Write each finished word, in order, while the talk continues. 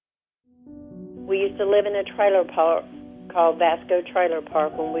We used to live in a trailer park called Vasco Trailer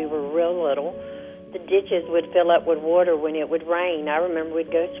Park when we were real little. The ditches would fill up with water when it would rain. I remember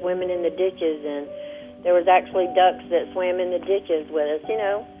we'd go swimming in the ditches, and there was actually ducks that swam in the ditches with us. You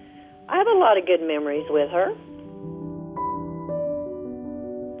know, I have a lot of good memories with her.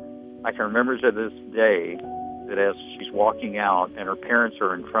 I can remember to this day that as she's walking out and her parents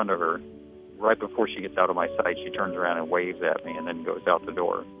are in front of her, right before she gets out of my sight, she turns around and waves at me and then goes out the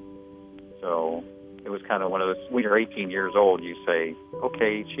door. So it was kind of one of those, when you're 18 years old, you say,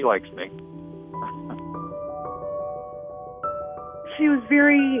 okay, she likes me. She was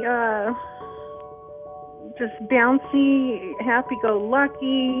very just bouncy,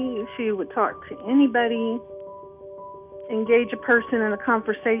 happy-go-lucky. She would talk to anybody, engage a person in a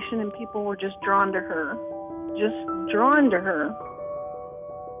conversation, and people were just drawn to her. Just drawn to her.